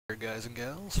Guys and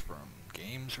gals from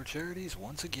Games for Charities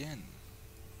once again.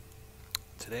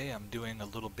 Today I'm doing a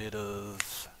little bit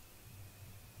of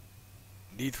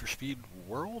Need for Speed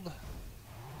World,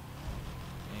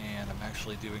 and I'm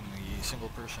actually doing the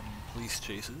single-person police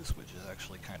chases, which is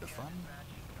actually kind of fun,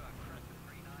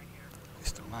 at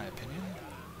least in my opinion.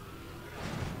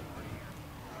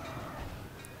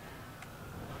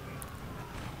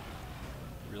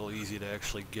 Real easy to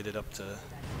actually get it up to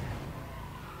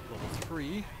level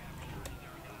 3.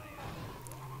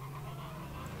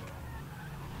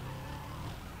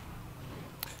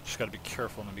 Just got to be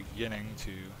careful in the beginning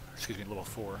to, excuse me, level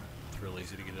 4. It's real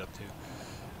easy to get it up to.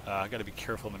 I got to be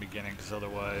careful in the beginning because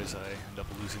otherwise I end up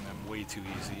losing them way too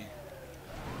easy.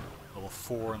 Level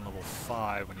 4 and level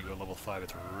 5, when you go to level 5,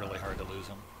 it's really hard to lose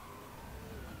them.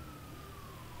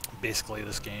 Basically,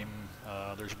 this game,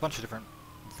 there's a bunch of different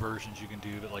versions you can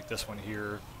do, but like this one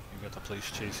here, you've got the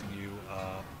police chasing you.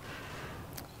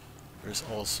 There's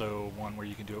also one where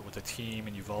you can do it with a team,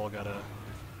 and you've all got to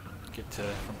get to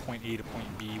from point A to point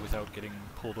B without getting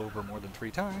pulled over more than 3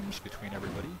 times between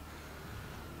everybody.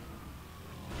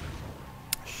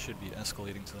 Should be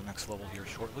escalating to the next level here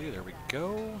shortly. There we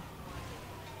go.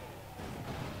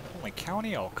 Only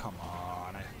county? Oh, come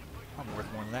on. I'm worth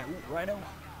more than that. Ooh, Rhino.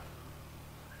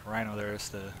 Rhino there's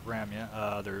to ram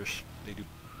ya. They do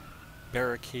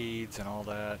barricades and all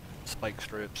that. Spike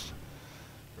strips.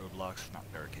 Roadblocks, not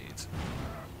barricades.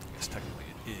 I guess technically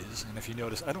it is. And if you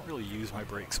notice, I don't really use my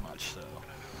brakes much, so.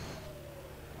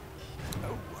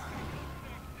 Oh.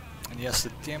 And yes, the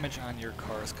damage on your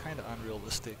car is kind of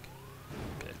unrealistic,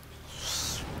 but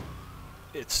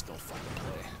it's still fun to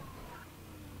play.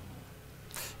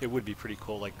 It would be pretty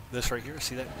cool, like this right here.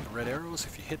 See that red arrows?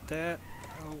 If you hit that,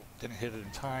 oh, didn't hit it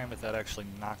in time, but that actually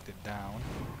knocked it down.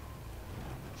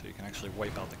 So you can actually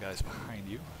wipe out the guys behind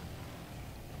you.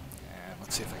 And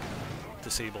let's see if I can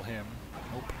disable him.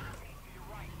 Nope.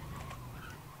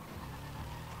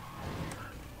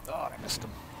 Oh, I missed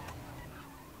him.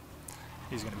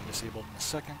 He's going to be disabled in a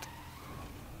second.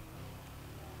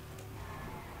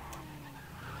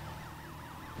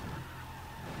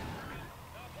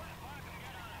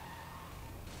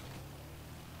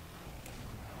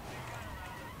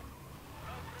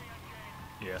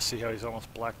 Yeah, see how he's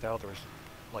almost blacked out? There was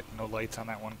like no lights on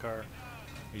that one car.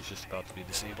 He's just about to be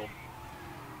disabled.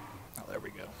 Oh, there we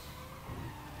go.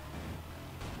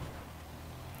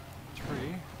 3.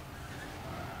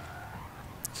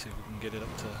 Let's see if we can get it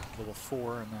up to level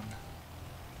 4 and then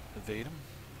evade him.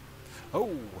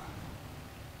 Oh!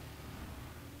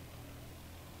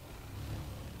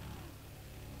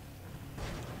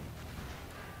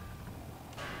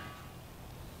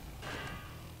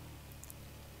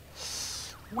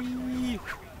 Whee!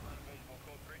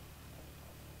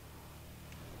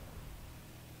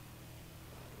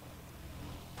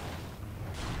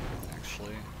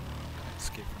 Actually,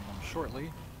 escape from them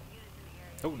shortly.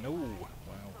 Oh no!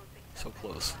 Wow, so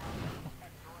close.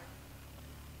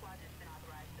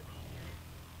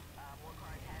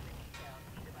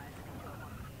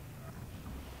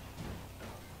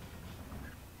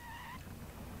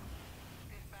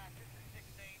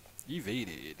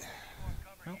 Evaded.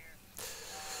 Well,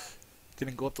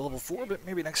 didn't go up to level 4, but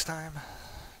maybe next time.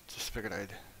 Just figured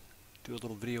I'd do a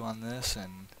little video on this,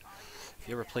 and if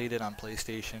you ever played it on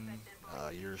PlayStation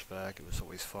years back, it was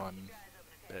always fun.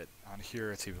 But on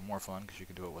here it's even more fun because you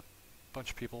can do it with a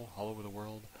bunch of people all over the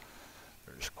world.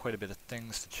 There's quite a bit of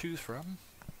things to choose from.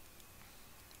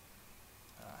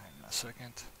 Hang on a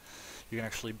second. You can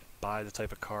actually buy the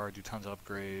type of car, do tons of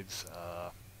upgrades.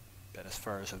 But as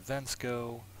far as events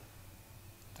go,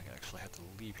 I think I actually have to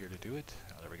leave here to do it.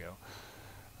 Oh, there we go.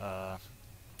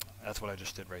 That's what I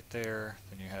just did right there.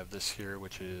 Then you have this here,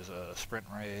 which is a sprint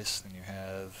race. Then you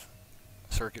have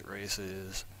circuit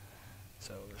races.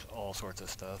 So there's all sorts of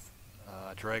stuff.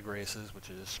 Drag races, which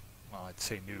is, well, I'd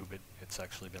say new, but it's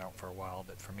actually been out for a while.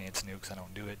 But for me, it's new because I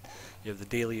don't do it. You have the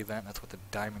daily event. That's what the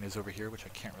diamond is over here, which I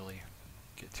can't really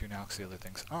get to now because the other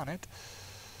thing's on it.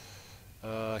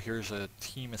 Here's a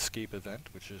team escape event,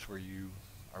 which is where you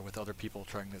are with other people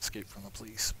trying to escape from the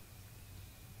police.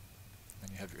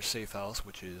 Then you have your safe house,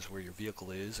 which is where your vehicle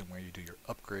is and where you do your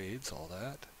upgrades, all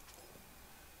that.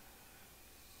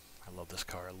 I love this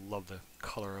car. I love the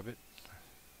color of it.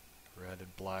 Red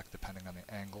and black depending on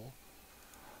the angle.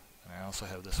 And I also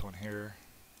have this one here.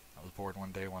 I was bored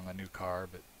one day, wanted a new car,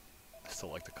 but I still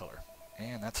like the color.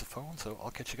 And that's the phone, so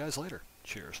I'll catch you guys later.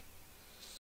 Cheers.